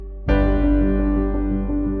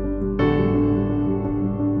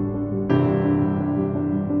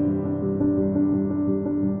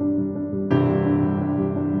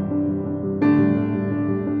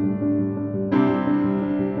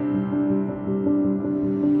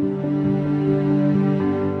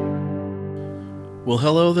Well,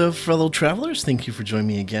 hello there, fellow travelers. Thank you for joining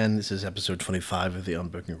me again. This is episode 25 of The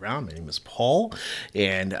Unbroken Ground. My name is Paul,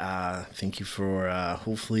 and thank you for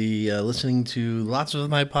hopefully listening to lots of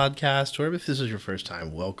my podcasts, or if this is your first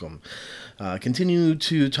time, welcome. Continue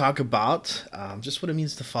to talk about just what it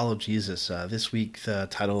means to follow Jesus. This week, the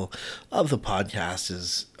title of the podcast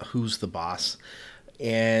is Who's the Boss?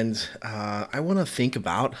 And I want to think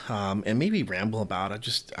about and maybe ramble about.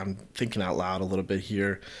 I'm thinking out loud a little bit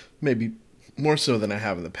here, maybe more so than I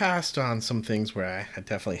have in the past on some things where I had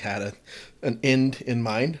definitely had an end in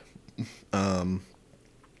mind.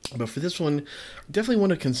 But for this one, definitely want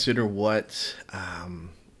to consider what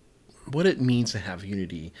it means to have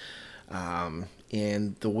unity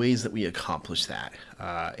and the ways that we accomplish that.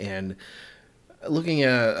 And looking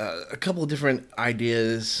at a couple of different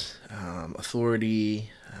ideas,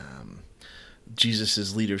 authority,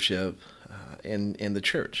 Jesus's leadership, and the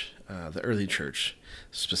church, the early church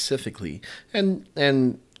specifically, and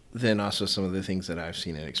then also some of the things that I've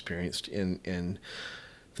seen and experienced in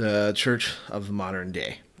the church of the modern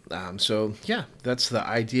day. So yeah, that's the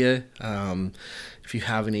idea. If you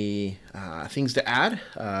have any things to add,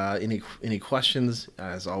 any questions,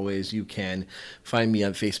 as always, you can find me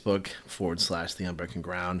on Facebook / The Unbroken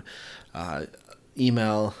Ground.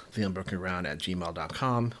 Email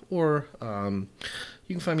theunbrokenground@gmail.com, or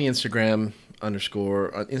you can find me Instagram _unbroken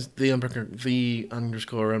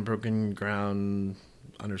ground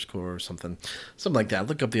something like that.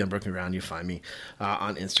 Look up The Unbroken Ground, you find me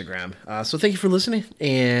on Instagram. So thank you for listening,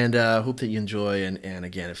 and hope that you enjoy. And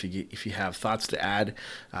again, if you have thoughts to add,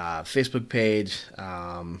 Facebook page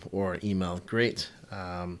or email, great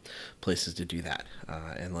places to do that.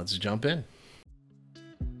 And let's jump in.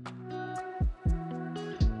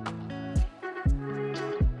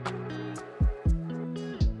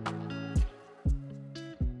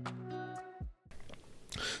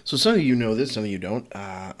 So some of you know this, some of you don't.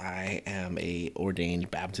 I am a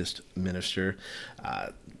ordained Baptist minister.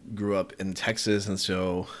 Grew up in Texas, and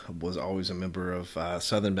so was always a member of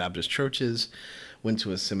Southern Baptist churches. Went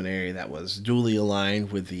to a seminary that was duly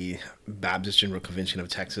aligned with the Baptist General Convention of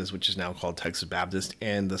Texas, which is now called Texas Baptist,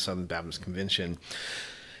 and the Southern Baptist Convention.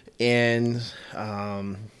 And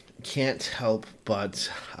can't help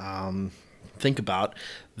but think about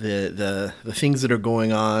the things that are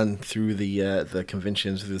going on through the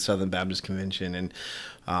conventions, through the Southern Baptist Convention, and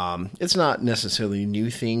it's not necessarily new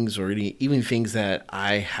things or even things that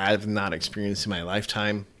I have not experienced in my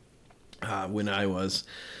lifetime. When I was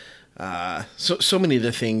so many of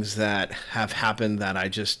the things that have happened that I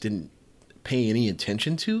just didn't pay any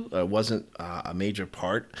attention to, wasn't a major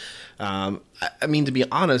part. I mean, to be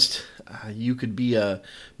honest, you could be a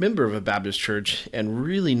member of a Baptist church and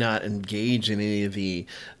really not engage in any of the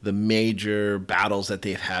major battles that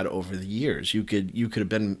they've had over the years. You could have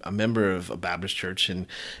been a member of a Baptist church and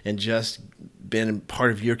just been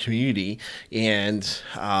part of your community, and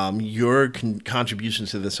your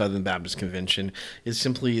contributions to the Southern Baptist Convention is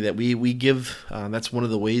simply that we give. That's one of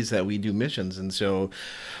the ways that we do missions, and so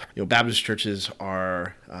Baptist churches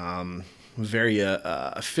are very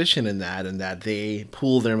efficient in that they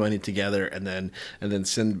pool their money together and then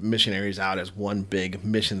send missionaries out as one big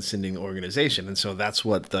mission sending organization. And so that's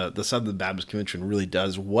what the Southern Baptist Convention really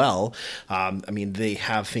does well. I mean, they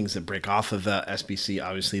have things that break off of the SBC,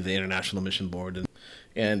 obviously the International Mission Board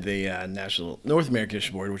and the National North American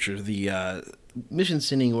Mission Board, which are the mission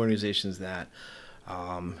sending organizations that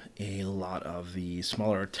a lot of the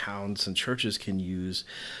smaller towns and churches can use,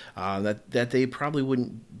 that they probably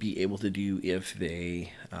wouldn't be able to do if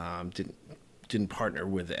they didn't partner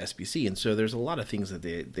with the SBC. And so there's a lot of things that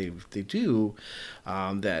they do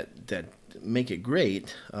that make it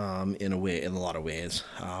great in a lot of ways.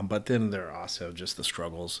 But then there are also just the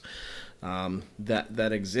struggles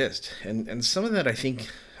that exist, and some of that I think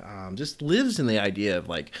just lives in the idea of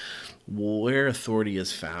like where authority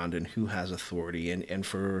is found and who has authority, and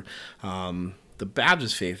for the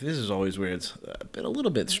Baptist faith, this is always where it's been a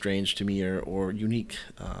little bit strange to me or unique,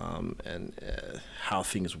 and how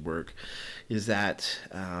things work is that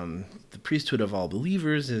the priesthood of all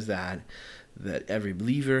believers is that every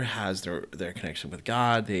believer has their connection with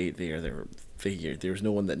God. There's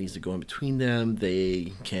no one that needs to go in between them.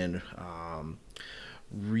 They can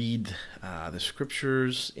read the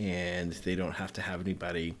scriptures, and they don't have to have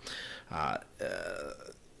anybody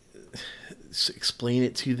explain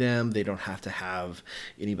it to them. They don't have to have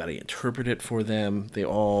anybody interpret it for them. They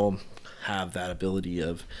all have that ability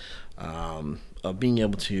of being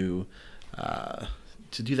able to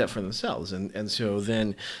do that for themselves. And so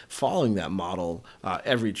then following that model,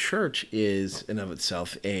 every church is in of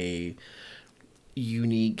itself a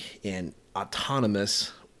unique and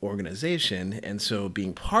autonomous organization. And so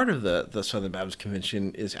being part of the Southern Baptist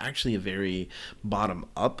Convention is actually a very bottom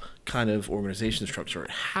up kind of organization structure.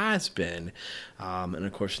 It has been. And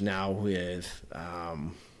of course, now with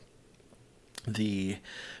the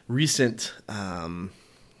recent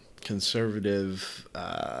conservative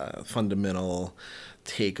fundamental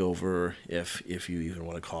takeover, if you even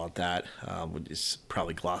want to call it that, which is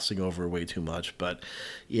probably glossing over way too much, but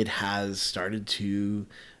it has started to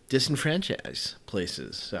disenfranchise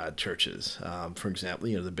places, churches. For example,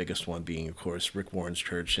 the biggest one being, of course, Rick Warren's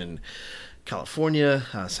church in California,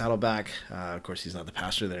 Saddleback. Of course, he's not the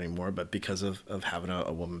pastor there anymore, but because of having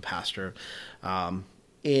a woman pastor.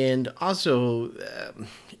 And also,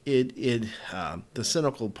 the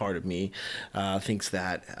cynical part of me thinks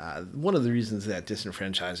that one of the reasons that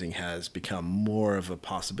disenfranchising has become more of a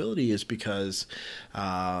possibility is because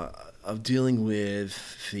of dealing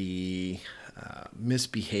with the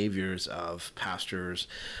misbehaviors of pastors,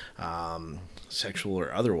 sexual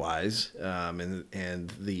or otherwise,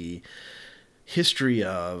 and the history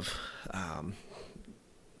of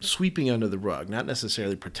sweeping under the rug, not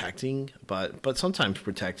necessarily protecting, but sometimes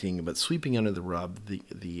protecting, but sweeping under the rug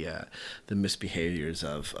the misbehaviors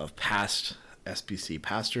of past SBC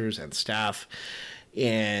pastors and staff,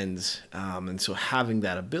 and so having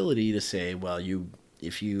that ability to say, well,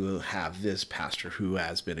 if you have this pastor who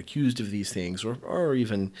has been accused of these things, or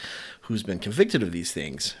even who's been convicted of these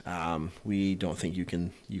things, we don't think you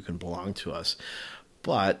can belong to us.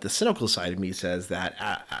 But the cynical side of me says that,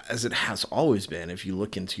 as it has always been, if you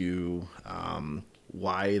look into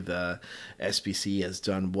why the SBC has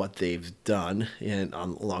done what they've done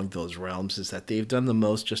along those realms, is that they've done the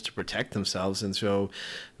most just to protect themselves, and so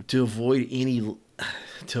to avoid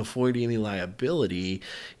any liability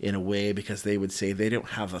in a way, because they would say they don't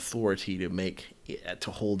have authority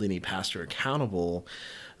to hold any pastor accountable.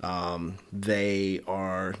 They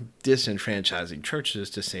are disenfranchising churches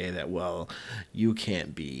to say that, well, you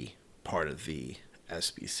can't be part of the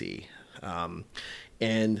SBC.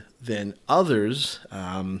 And then others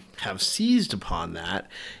have seized upon that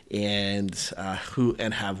and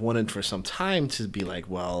have wanted for some time to be like,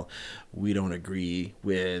 well, we don't agree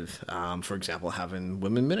with, for example, having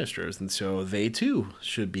women ministers, and so they too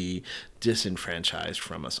should be disenfranchised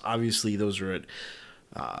from us. Obviously, those are at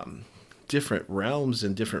different realms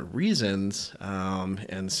and different reasons,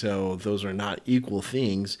 and so those are not equal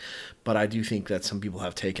things. But I do think that some people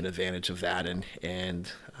have taken advantage of that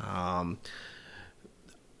and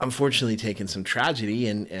unfortunately taken some tragedy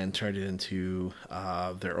and turned it into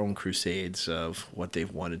their own crusades of what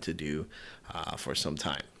they've wanted to do for some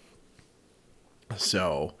time.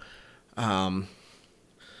 So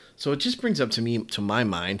it just brings up to my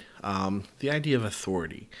mind, the idea of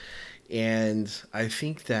authority. And I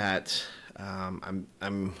think that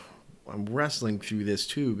I'm wrestling through this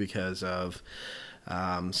too because of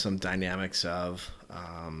some dynamics of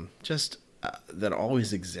that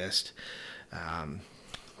always exist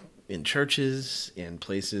in churches, in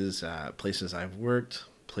places I've worked,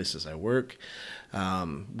 places I work,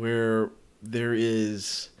 where there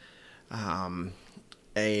is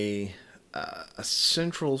a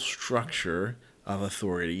central structure of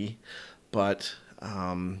authority, but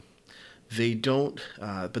they don't.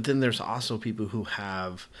 But then there's also people who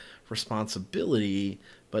have responsibility,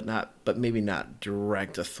 but maybe not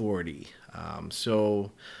direct authority.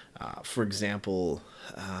 For example,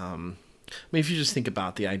 if you just think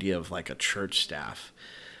about the idea of like a church staff,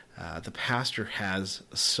 the pastor has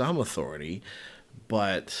some authority,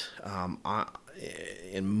 but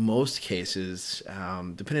in most cases,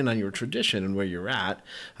 depending on your tradition and where you're at,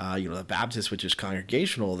 the Baptist, which is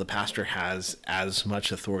congregational, the pastor has as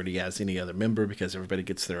much authority as any other member because everybody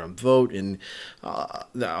gets their own vote. And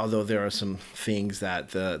although there are some things that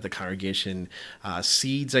the congregation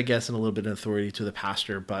cedes, I guess, in a little bit of authority to the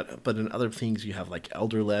pastor, but in other things you have like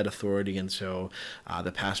elder-led authority, and so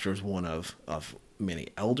the pastor is one of many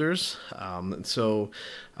elders. And so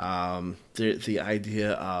the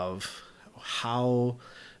idea of how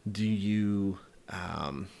do you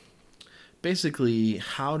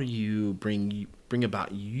bring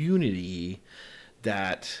about unity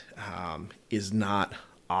that is not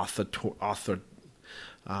I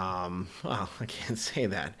can't say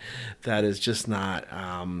that. That is just not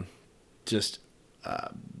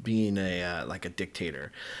being like a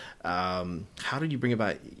dictator. How do you bring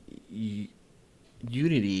about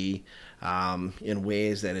unity in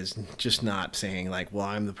ways that is just not saying like, well,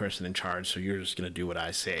 I'm the person in charge, so you're just going to do what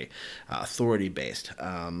I say, authority based.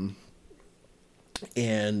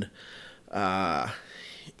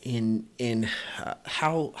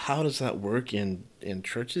 how does that work in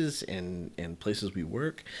churches and places we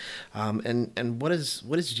work, and what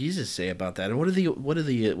does Jesus say about that, and what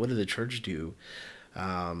do the church do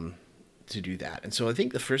to do that? And so I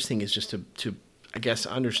think the first thing is just to I guess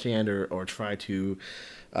understand or try to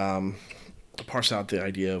parse out the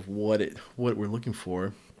idea of what we're looking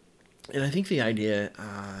for. And I think the idea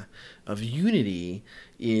of unity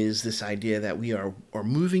is this idea that we are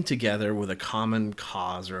moving together with a common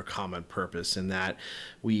cause or a common purpose, and that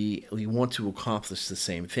we want to accomplish the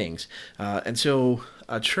same things. And so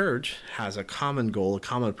a church has a common goal, a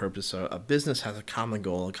common purpose. A business has a common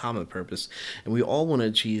goal, a common purpose, and we all want to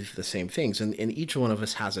achieve the same things. And each one of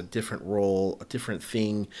us has a different role, a different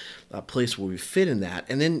thing, a place where we fit in that.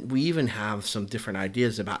 And then we even have some different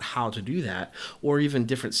ideas about how to do that, or even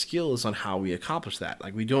different skills on how we accomplish that.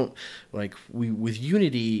 Like we with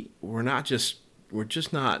unity, we're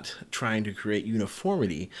just not trying to create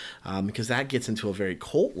uniformity, because that gets into a very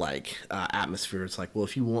cult-like atmosphere. It's like, well,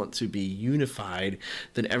 if you want to be unified,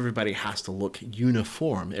 then everybody has to look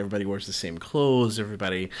uniform. Everybody wears the same clothes.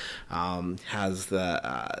 Everybody has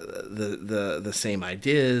the same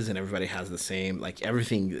ideas, and everybody has the same, like,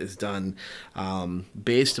 everything is done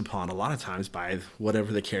based upon, a lot of times, by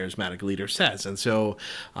whatever the charismatic leader says. And so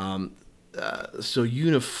so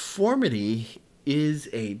uniformity is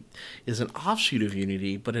an offshoot of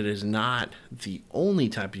unity, but it is not the only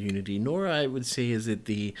type of unity, nor, I would say, is it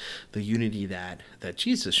the unity that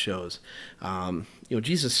Jesus shows.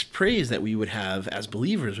 Jesus prays that we would have, as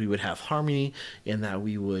believers, we would have harmony, and that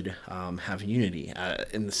we would have unity,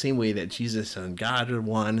 in the same way that Jesus and God are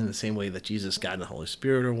one, in the same way that Jesus, God, and the Holy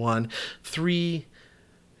Spirit are one. Three,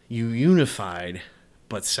 unified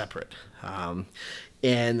but separate.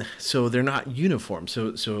 And so they're not uniform.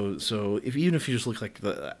 So even if you just look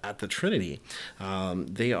at the Trinity,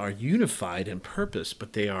 they are unified in purpose,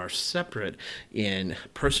 but they are separate in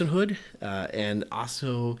personhood, and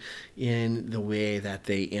also in the way that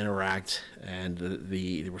they interact, and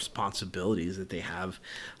the responsibilities that they have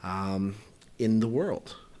in the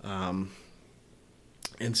world. And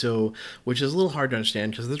so, which is a little hard to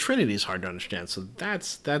understand, because the Trinity is hard to understand. So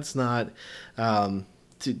that's not.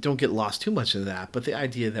 Don't get lost too much in that, but the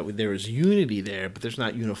idea that there is unity there, but there's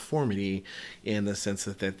not uniformity in the sense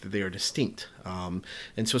that they are distinct. And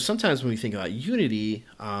so sometimes when we think about unity,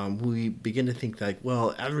 we begin to think like,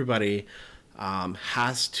 well, everybody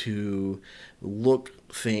has to look,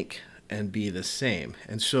 think, and be the same.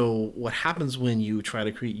 And so what happens when you try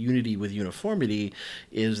to create unity with uniformity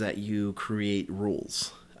is that you create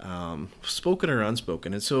rules. Spoken or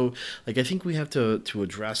unspoken. And so, like, I think we have to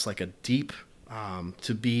address, like, a deep,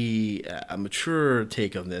 to be a mature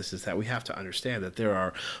take on this, is that we have to understand that there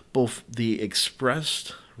are both the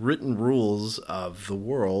expressed written rules of the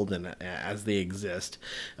world and as they exist,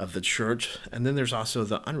 of the church, and then there's also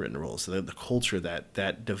the unwritten rules, the culture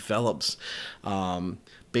that develops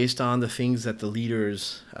based on the things that the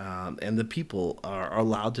leaders and the people are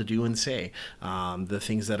allowed to do and say, the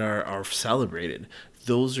things that are celebrated.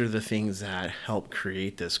 Those are the things that help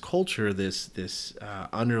create this culture, this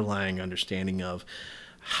underlying understanding of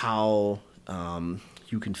how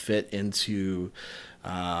you can fit into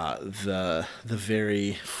the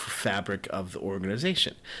very fabric of the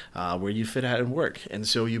organization, where you fit out and work. And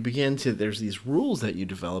so you begin to, there's these rules that you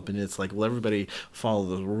develop, and it's like, well, everybody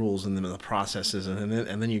follow the rules and then the processes, and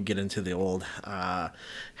then you get into the old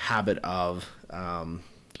habit of,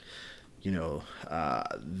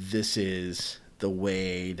 this is the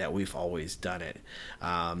way that we've always done it.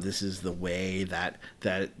 This is the way that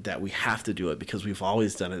we have to do it because we've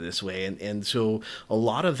always done it this way. And so a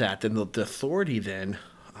lot of that, then the authority then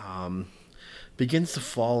begins to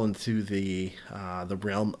fall into the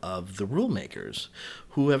realm of the rule makers.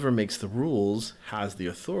 Whoever makes the rules has the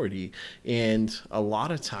authority, and a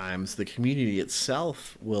lot of times the community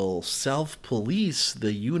itself will self-police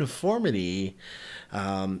the uniformity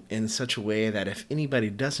in such a way that if anybody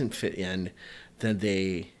doesn't fit in, then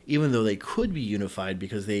they, even though they could be unified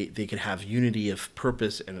because they could have unity of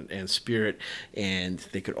purpose and spirit, and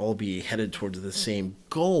they could all be headed towards the same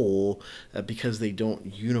goal, because they don't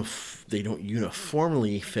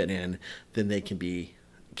uniformly fit in, then they can be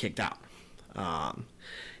kicked out.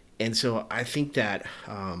 And so I think that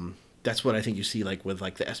that's what I think you see, like, with,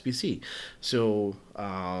 like, the SBC. So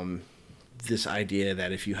this idea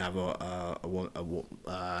that if you have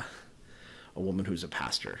a woman who's a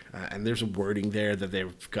pastor, and there's a wording there that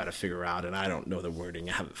they've got to figure out, and I don't know the wording.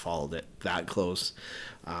 I haven't followed it that close.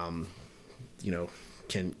 Can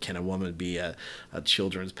a woman be a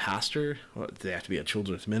children's pastor? Or do they have to be a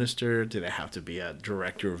children's minister? Do they have to be a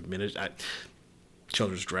director of ministry?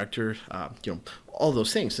 children's director, all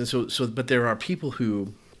those things. And but there are people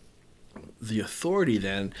who the authority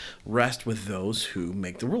then rests with those who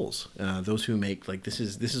make the rules, those who make like this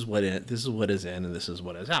is what is in and this is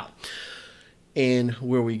what is out. And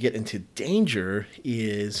where we get into danger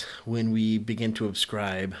is when we begin to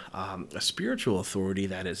ascribe a spiritual authority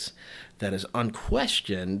that is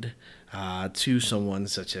unquestioned to someone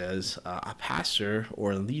such as a pastor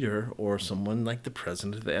or a leader or someone like the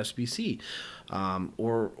president of the SBC,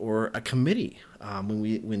 or a committee.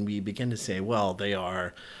 When we begin to say, well, there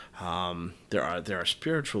are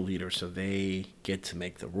spiritual leaders, so they get to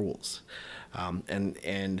make the rules.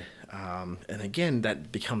 And again,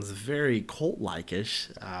 that becomes very cult-like-ish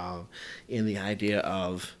in the idea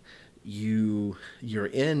of you're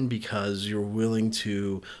in because you're willing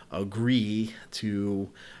to agree to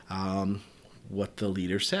what the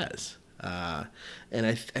leader says. And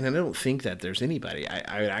I don't think that there's anybody.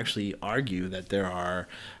 I would actually argue that there are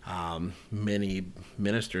many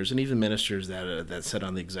ministers, and even ministers that sit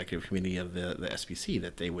on the executive committee of the SBC,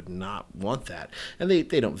 that they would not want that, and they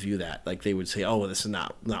don't view that. Like, they would say, "Oh, well, this is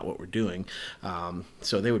not what we're doing."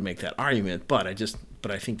 So they would make that argument. But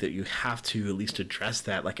I think that you have to at least address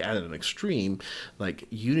that, like, at an extreme. Like,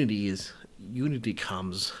 unity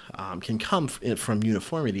can come from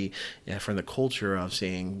uniformity, and from the culture of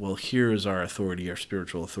saying, well, here is our authority, our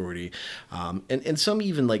spiritual authority. And some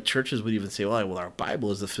even, like, churches would even say, well, our Bible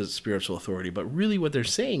is the spiritual authority. But really what they're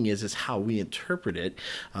saying is how we interpret it,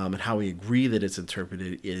 and how we agree that it's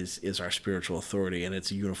interpreted is our spiritual authority, and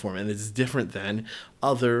it's uniform. And it's different than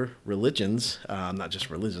other religions, not just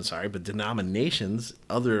religions, sorry, but denominations,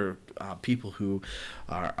 other people who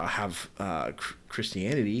have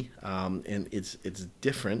Christianity, and it's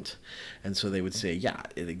different. And so they would say, yeah,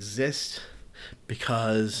 it exists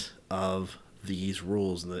because of these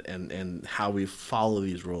rules and how we follow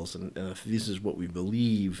these rules, and if this is what we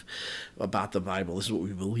believe about the Bible, this is what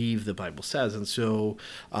we believe the Bible says. And so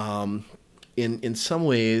in some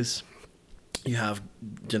ways, you have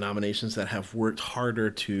denominations that have worked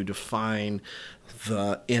harder to define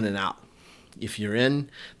the in and out. If you're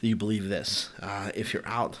in, then you believe this. If you're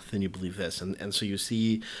out, then you believe this. And so you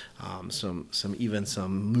see some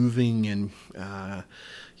moving, and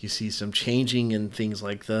you see some changing in things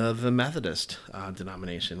like the Methodist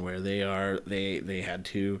denomination, where they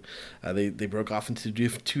broke off into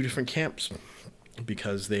two different camps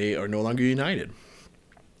because they are no longer united.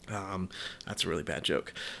 That's a really bad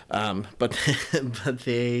joke. But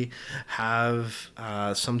they have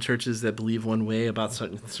some churches that believe one way about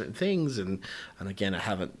certain things, and again, I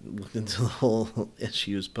haven't looked into the whole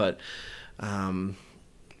issues, but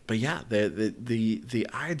yeah, the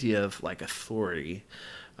idea of, like, authority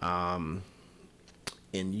and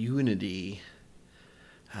unity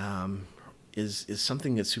is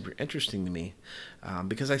something that's super interesting to me,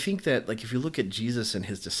 because I think that, like, if you look at Jesus and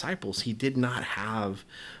his disciples, he did not have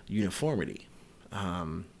uniformity.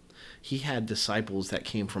 He had disciples that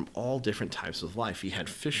came from all different types of life. He had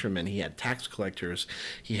fishermen, he had tax collectors,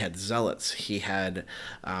 he had zealots, he had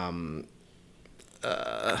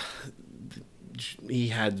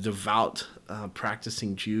devout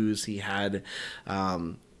practicing Jews, he had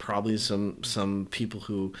probably some people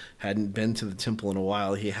who hadn't been to the temple in a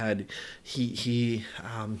while. He had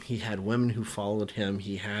women who followed him.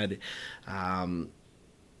 He had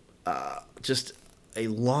just a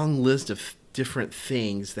long list of different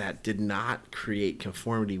things that did not create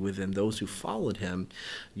conformity within those who followed him.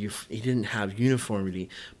 He didn't have uniformity,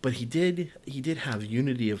 but he did have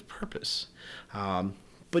unity of purpose.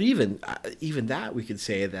 But even that, we could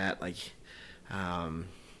say that, like,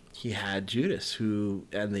 he had Judas, who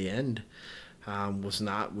in the end was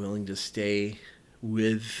not willing to stay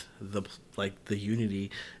with the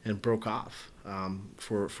unity, and broke off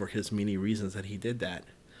for his many reasons that he did that.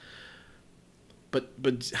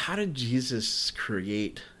 But how did Jesus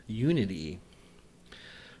create unity?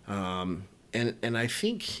 And I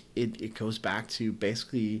think it goes back to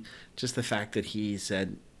basically just the fact that he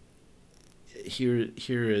said, here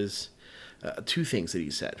is two things that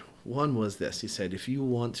he said. One was this: he said, if you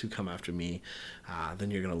want to come after me,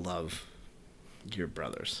 then you're going to love your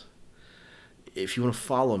brothers. If you want to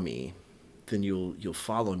follow me, then you'll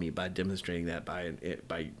follow me by demonstrating that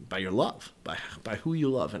by your love, by who you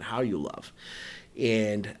love and how you love.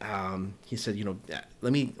 And he said,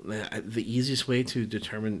 the easiest way to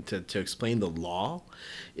determine to explain the law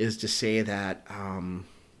is to say that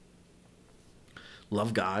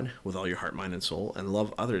love God with all your heart, mind, and soul, and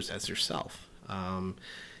love others as yourself.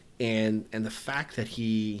 And the fact that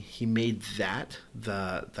he made that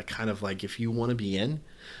the kind of, like, if you want to be in,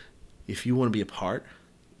 if you want to be a part,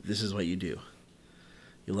 this is what you do.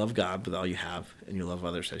 You love God with all you have, and you love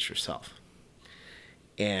others as yourself.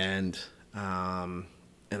 And and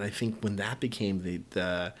I think when that became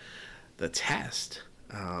the test,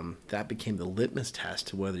 that became the litmus test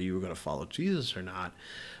to whether you were going to follow Jesus or not.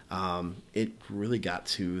 It really got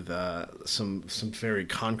to some very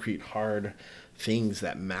concrete, hard things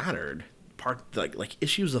that mattered, like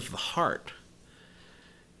issues of the heart.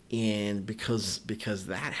 And because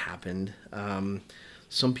that happened,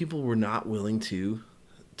 some people were not willing to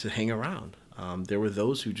hang around. There were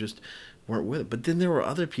those who just weren't with it. But then there were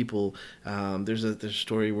other people. There's a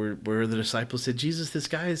story where the disciples said, Jesus, this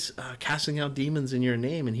guy's casting out demons in your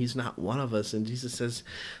name, and he's not one of us. And Jesus says,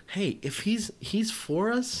 hey, if he's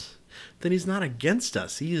for us, then he's not against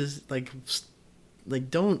us. He is like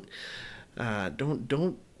don't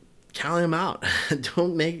count him out.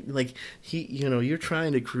 Don't make you're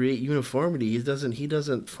trying to create uniformity. He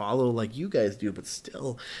doesn't follow like you guys do, but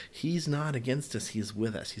still he's not against us. He's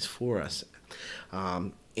with us. He's for us.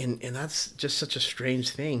 And that's just such a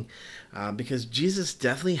strange thing, because Jesus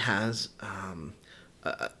definitely has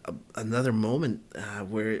another moment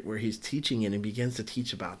where he's teaching, and he begins to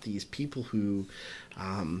teach about these people who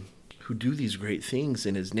do these great things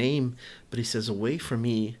in his name, but he says, away from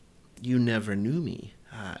me, you never knew me.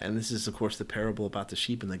 And this is, of course, the parable about the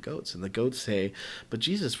sheep and the goats. And the goats say, but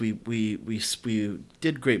Jesus, we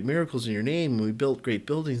did great miracles in your name, and we built great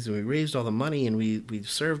buildings, and we raised all the money, and we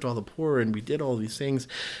served all the poor, and we did all these things.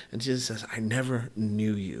 And Jesus says, I never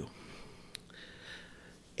knew you.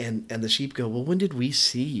 And the sheep go, well, when did we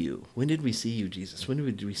see you? When did we see you, Jesus? When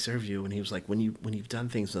did we serve you? And he was like, when you've done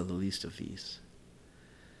things of the least of these.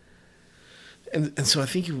 And so I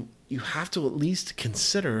think you have to at least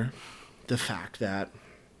consider the fact that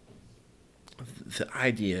the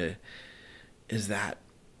idea is that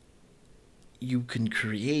you can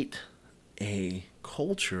create a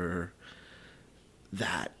culture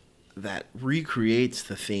that recreates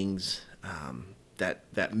the things,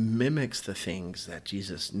 that mimics the things that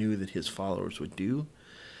Jesus knew that his followers would do,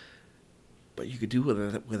 but you could do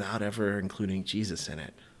it without ever including Jesus in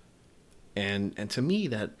it. And to me,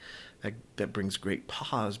 that brings great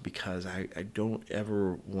pause, because I don't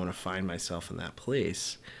ever want to find myself in that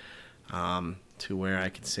place, to where I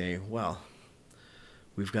could say, well,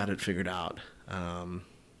 we've got it figured out. And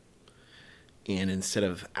instead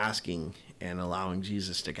of asking and allowing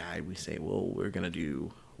Jesus to guide, we say, well, we're going to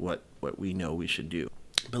do what we know we should do.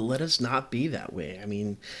 But let us not be that way. I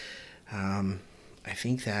mean, I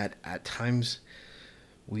think that at times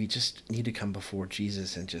we just need to come before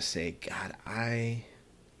Jesus and just say, God, I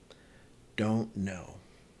don't know.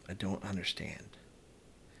 I don't understand.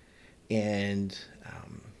 And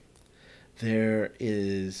there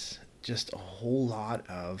is just a whole lot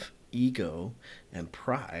of ego and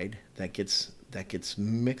pride that gets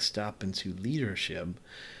mixed up into leadership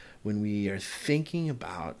when we are thinking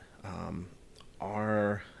about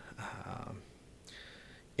our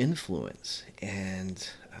influence and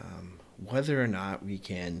whether or not we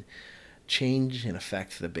can change and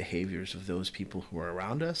affect the behaviors of those people who are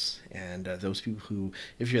around us, and those people who,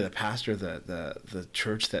 if you're the pastor, the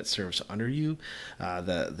church that serves under you,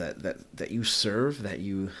 that you serve, that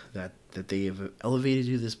they have elevated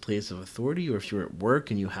you to this place of authority, or if you're at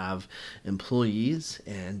work and you have employees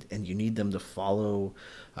and you need them to follow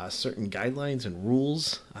certain guidelines and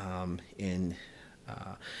rules, and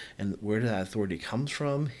where that authority comes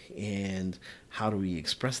from, and how do we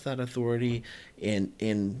express that authority,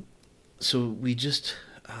 and so we just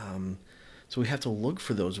so we have to look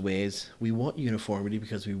for those ways. We want uniformity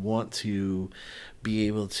because we want to be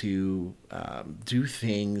able to do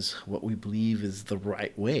things what we believe is the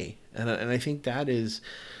right way, and I think that is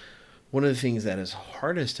one of the things that is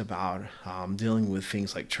hardest about dealing with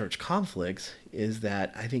things like church conflicts, is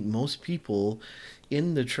that I think most people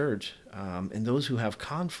in the church, and those who have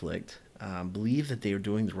conflict, believe that they are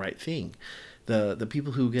doing the right thing. The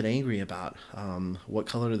people who get angry about what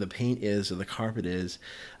color the paint is or the carpet is,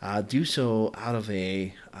 do so out of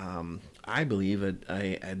I believe,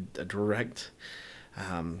 a direct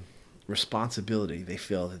responsibility they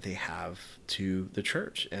feel that they have to the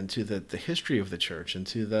church and to the history of the church and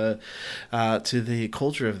to the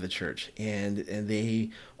culture of the church, and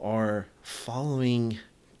they are following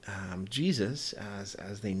Jesus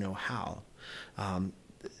as they know how.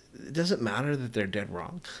 It doesn't matter that they're dead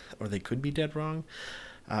wrong, or they could be dead wrong,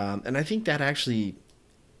 and I think that actually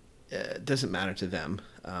doesn't matter to them.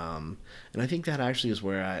 And I think that actually is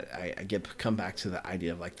where I come back to the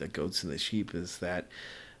idea of like the goats and the sheep, is that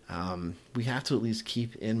we have to at least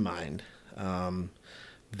keep in mind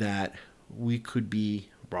that we could be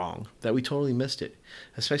wrong, that we totally missed it,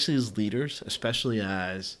 especially as leaders, especially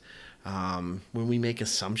as when we make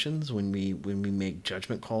assumptions, when we make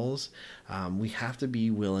judgment calls, we have to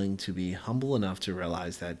be willing to be humble enough to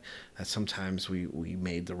realize that sometimes we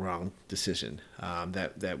made the wrong decision.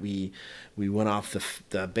 That we went off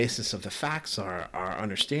the basis of the facts, our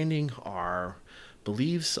understanding, our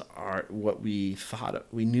beliefs, are what we thought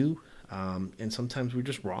we knew. And sometimes we're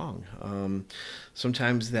just wrong.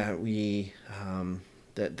 Sometimes that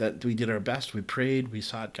that we did our best, we prayed, we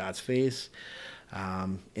sought God's face,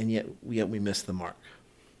 and yet we missed the mark.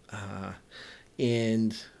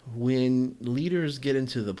 And when leaders get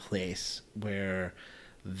into the place where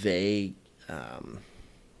they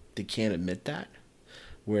they can't admit that,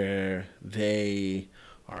 where they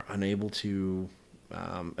are unable to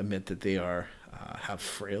admit that they are have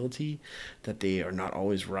frailty, that they are not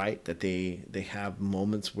always right, that they have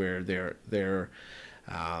moments where they're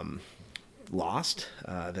lost,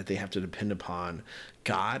 that they have to depend upon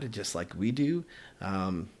God just like we do.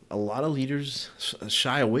 A lot of leaders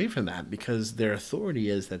shy away from that because their authority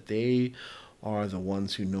is that they are the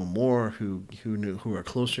ones who know more, who are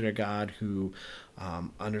closer to God, who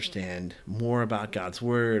understand more about God's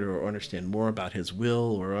word, or understand more about His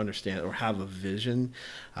will, or understand or have a vision,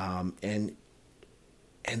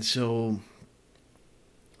 and so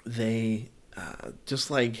they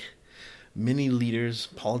just like many leaders,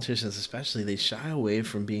 politicians especially, they shy away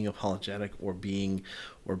from being apologetic or being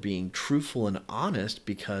truthful and honest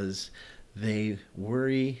because they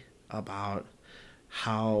worry about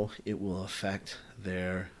how it will affect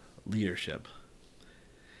their leadership.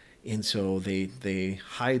 And so they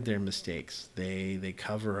hide their mistakes. They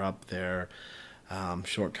cover up their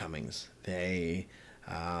shortcomings. They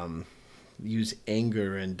use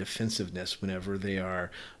anger and defensiveness whenever they are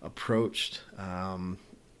approached,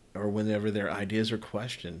 or whenever their ideas are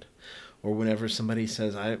questioned, or whenever somebody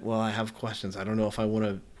says, I have questions. I don't know if I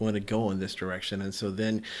want to go in this direction. And so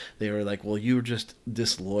then they were like, well, you're just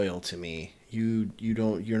disloyal to me.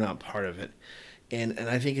 You're not part of it. And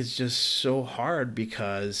I think it's just so hard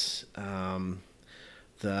because the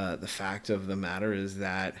fact of the matter is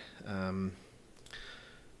that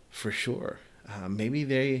for sure,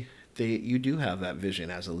 maybe you do have that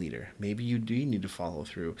vision as a leader. Maybe you do need to follow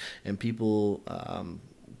through, and people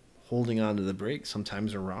holding on to the brake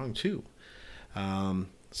sometimes are wrong too.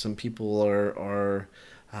 Some people are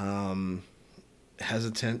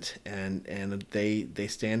hesitant, and they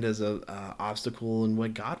stand as a obstacle in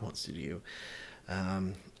what God wants to do.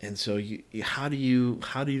 And so how do you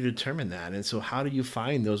determine that? And so how do you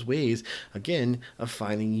find those ways, again, of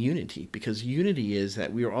finding unity? Because unity is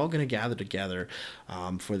that we are all going to gather together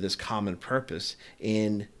for this common purpose.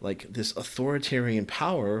 And like this authoritarian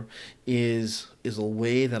power is a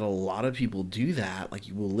way that a lot of people do that. Like,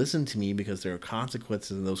 you will listen to me because there are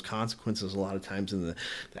consequences, and those consequences a lot of times in the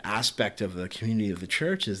aspect of the community of the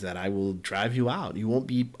church is that I will drive you out. You won't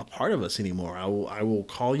be a part of us anymore. I will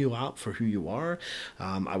call you out for who you are.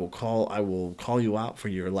 I will call you out for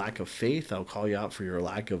your lack of faith. I'll call you out for your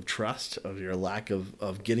lack of trust, of your lack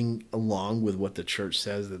of getting along with what the church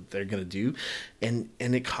says that they're going to do. And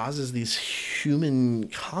it causes these human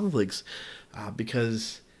conflicts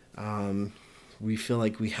because we feel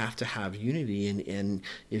like we have to have unity, and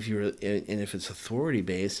if it's authority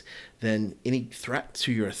based, then any threat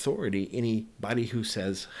to your authority, anybody who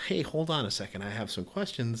says, "Hey, hold on a second, I have some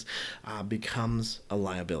questions," becomes a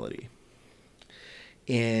liability.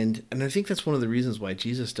 And I think that's one of the reasons why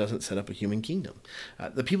Jesus doesn't set up a human kingdom.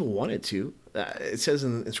 The people wanted to. It says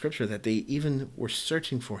in Scripture that they even were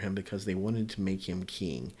searching for him because they wanted to make him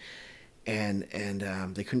king. And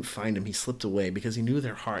they couldn't find him. He slipped away because he knew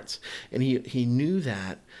their hearts, and he knew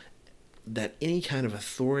that any kind of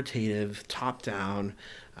authoritative top-down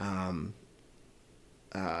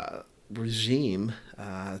regime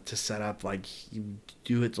to set up, like, you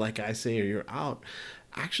do it like I say or you're out,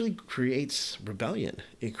 actually creates rebellion.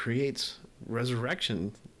 It creates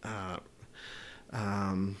resurrection, not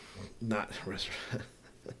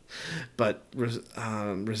but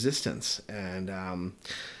resistance, and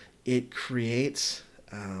it creates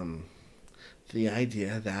the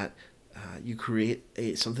idea that you create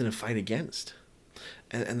something to fight against.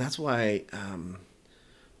 And that's why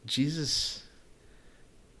Jesus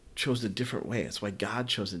chose a different way. That's why God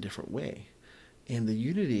chose a different way. And the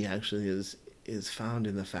unity actually is found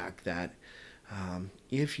in the fact that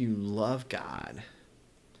if you love God,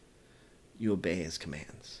 you obey his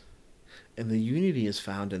commands. And the unity is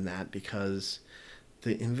found in that because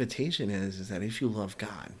the invitation is that if you love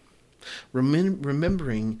God,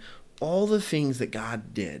 remembering all the things that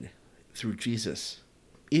God did through Jesus,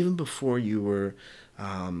 even before you were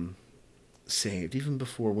saved, even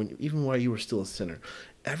while you were still a sinner,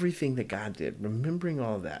 everything that God did, remembering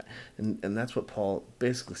all of that, and that's what Paul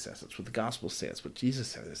basically says. That's what the gospel says. What Jesus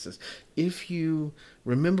says. It says, if you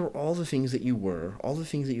remember all the things that you were, all the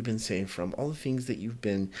things that you've been saved from, all the things that you've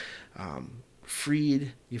been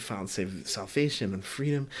freed, you found salvation and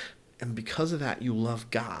freedom, and because of that you love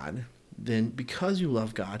God. Then because you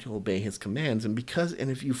love God, you'll obey his commands. And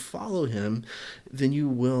if you follow him, then you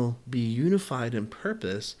will be unified in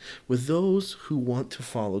purpose with those who want to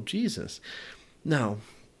follow Jesus. Now,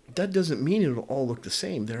 that doesn't mean it'll all look the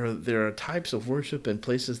same. There are types of worship and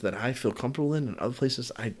places that I feel comfortable in and other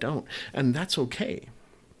places I don't. And that's okay.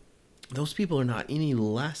 Those people are not any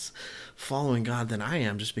less following God than I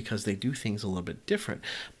am just because they do things a little bit different.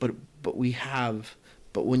 But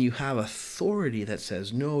when you have authority that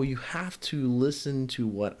says, no, you have to listen to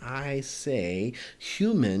what I say,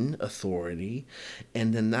 human authority,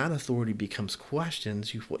 and then that authority becomes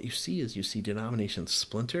questions, what you see denominations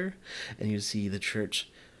splinter, and you see the church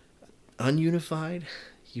ununified,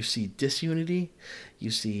 you see disunity,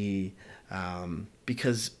 you see,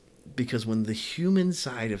 because when the human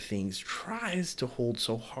side of things tries to hold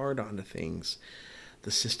so hard onto things,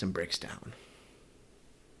 the system breaks down.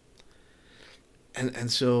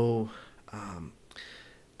 And so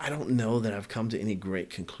I don't know that I've come to any great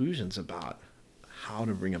conclusions about how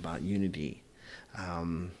to bring about unity.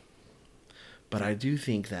 But I do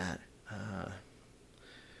think that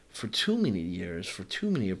for too many years, for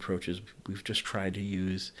too many approaches, we've just tried to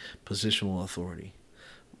use positional authority.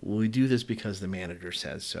 We do this because the manager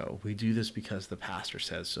says so. We do this because the pastor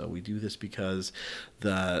says so. We do this because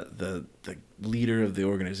the leader of the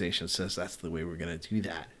organization says that's the way we're going to do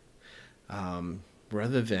that.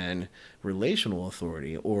 Rather than relational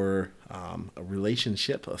authority or a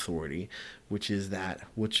relationship authority, which is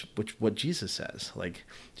what Jesus says. Like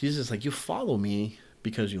Jesus is like, you follow me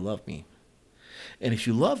because you love me, and if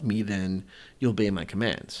you love me, then you'll obey my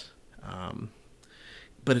commands.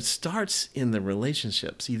 But it starts in the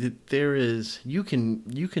relationship. See, that you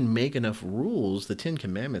can make enough rules. The 10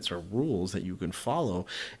 Commandments are rules that you can follow,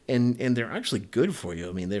 and they're actually good for you.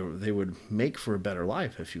 I mean, they would make for a better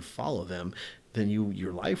life if you follow them. Then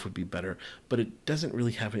your life would be better. But it doesn't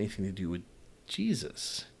really have anything to do with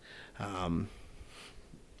Jesus.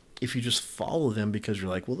 If you just follow them because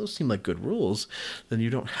you're like, well, those seem like good rules, then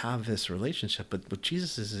you don't have this relationship. But what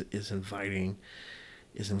Jesus is inviting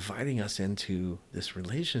us into this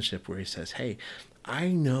relationship where he says, hey, I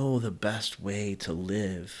know the best way to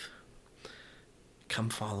live. Come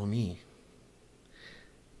follow me.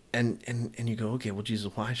 And you go, okay, well, Jesus,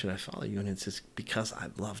 why should I follow you? And it says, because I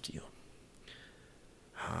loved you.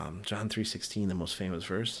 John 3:16, the most famous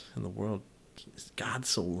verse in the world. God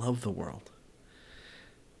so loved the world.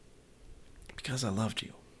 Because I loved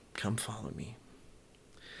you. Come follow me.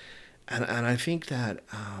 And I think that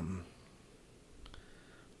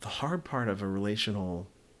the hard part of a relational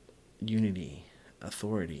unity,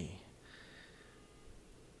 authority,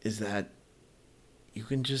 is that you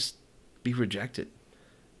can just be rejected.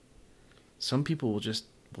 Some people will just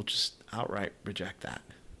outright reject that.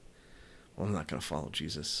 Well, I'm not going to follow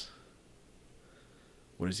Jesus.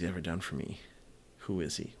 What has he ever done for me? Who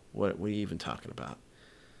is he? What are you even talking about?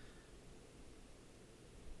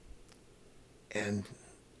 And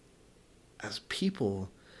as people,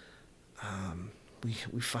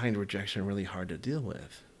 we find rejection really hard to deal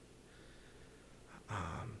with.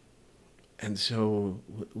 And so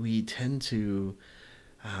we tend to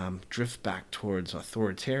drift back towards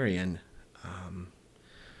authoritarian,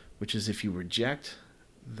 which is if you reject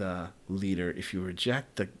the leader, if you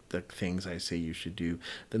reject the things I say you should do,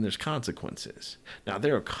 then there's consequences. Now,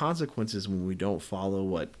 there are consequences when we don't follow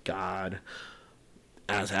what God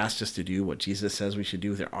has asked us to do, what Jesus says we should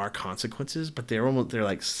do. There are consequences, but they're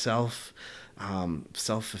like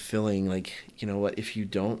self-fulfilling. Like, you know what, if you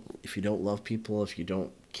don't love people, if you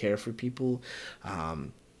don't care for people,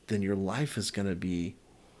 then your life is going to be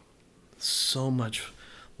so much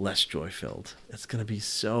less joy-filled. It's going to be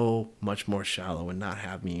so much more shallow and not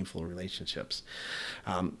have meaningful relationships.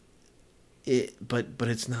 But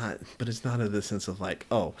it's not in the sense of like,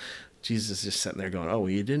 oh, Jesus is just sitting there going, oh, well,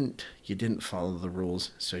 you didn't follow the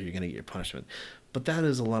rules, so you're going to get your punishment. But that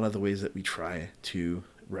is a lot of the ways that we try to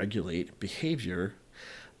regulate behavior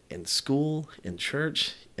in school, in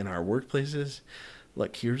church, in our workplaces.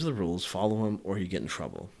 Look, here's the rules, follow them, or you get in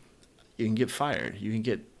trouble. You can get fired. You can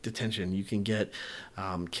get detention. You can get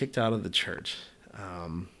kicked out of the church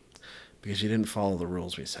because you didn't follow the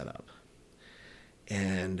rules we set up.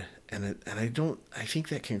 And I think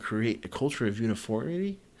that can create a culture of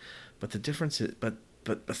uniformity. But the difference is, but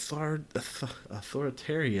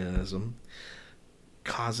authoritarianism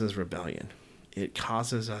causes rebellion. it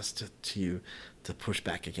causes us to push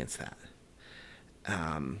back against that.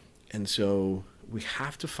 And so we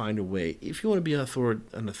have to find a way. If you want to be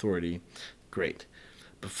an authority, great,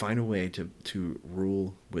 but find a way to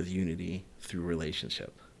rule with unity through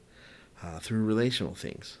relationship, through relational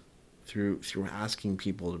things, through asking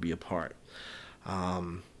people to be a part,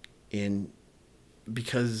 in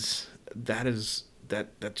because that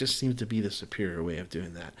just seems to be the superior way of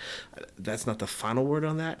doing that. That's not the final word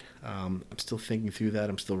on that. I'm still thinking through that.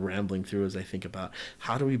 I'm still rambling through as I think about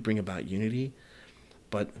how do we bring about unity.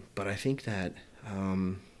 But I think that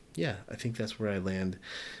I think that's where I land,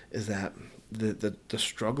 is that the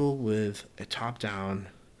struggle with a top down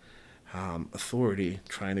authority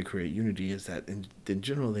trying to create unity is that in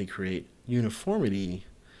general they create uniformity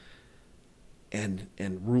and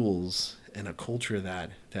rules and a culture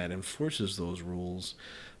that enforces those rules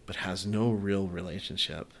but has no real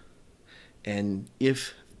relationship. And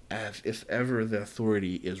if ever the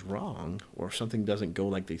authority is wrong or something doesn't go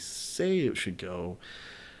like they say it should go,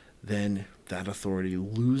 then that authority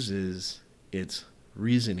loses its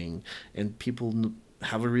reasoning and people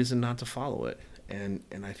have a reason not to follow it. And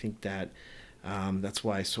I think that that's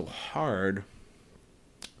why it's so hard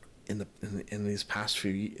in these past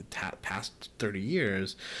 30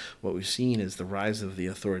 years. What we've seen is the rise of the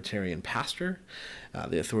authoritarian pastor,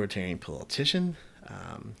 the authoritarian politician,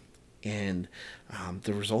 and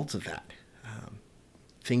the results of that,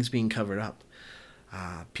 things being covered up,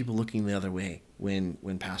 people looking the other way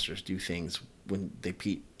when pastors do things, when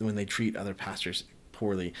they treat other pastors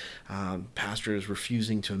poorly, pastors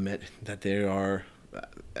refusing to admit that they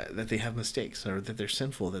have mistakes or that they're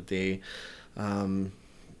sinful, that they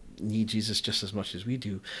need Jesus just as much as we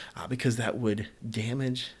do, because that would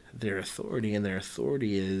damage their authority, and their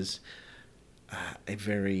authority is a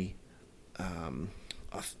very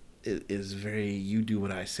is very you do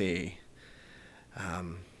what I say,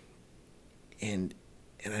 and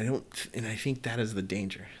I think that is the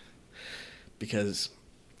danger, because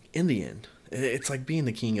in the end it's like being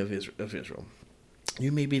the king of Israel.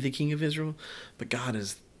 You may be the king of Israel, but God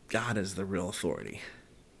is the real authority.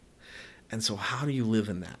 And so, how do you live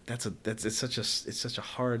in that? It's such a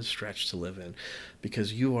hard stretch to live in,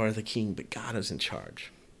 because you are the king, but God is in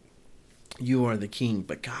charge. You are the king,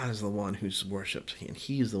 but God is the one who's worshipped, and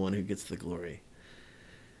He is the one who gets the glory.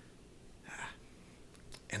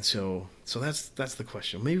 And so that's the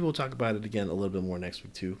question. Maybe we'll talk about it again a little bit more next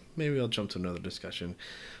week too. Maybe I'll jump to another discussion.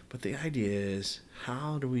 But the idea is,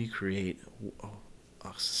 how do we create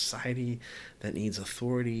a society that needs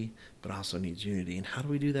authority but also needs unity? And how do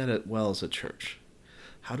we do that well as a church?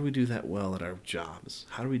 How do we do that well at our jobs?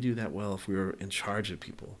 How do we do that well if we're in charge of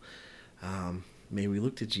people? May we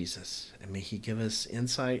look to Jesus, and may He give us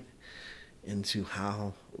insight into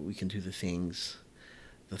how we can do the things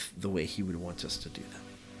the way He would want us to do them.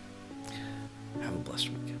 Have a blessed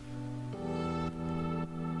week.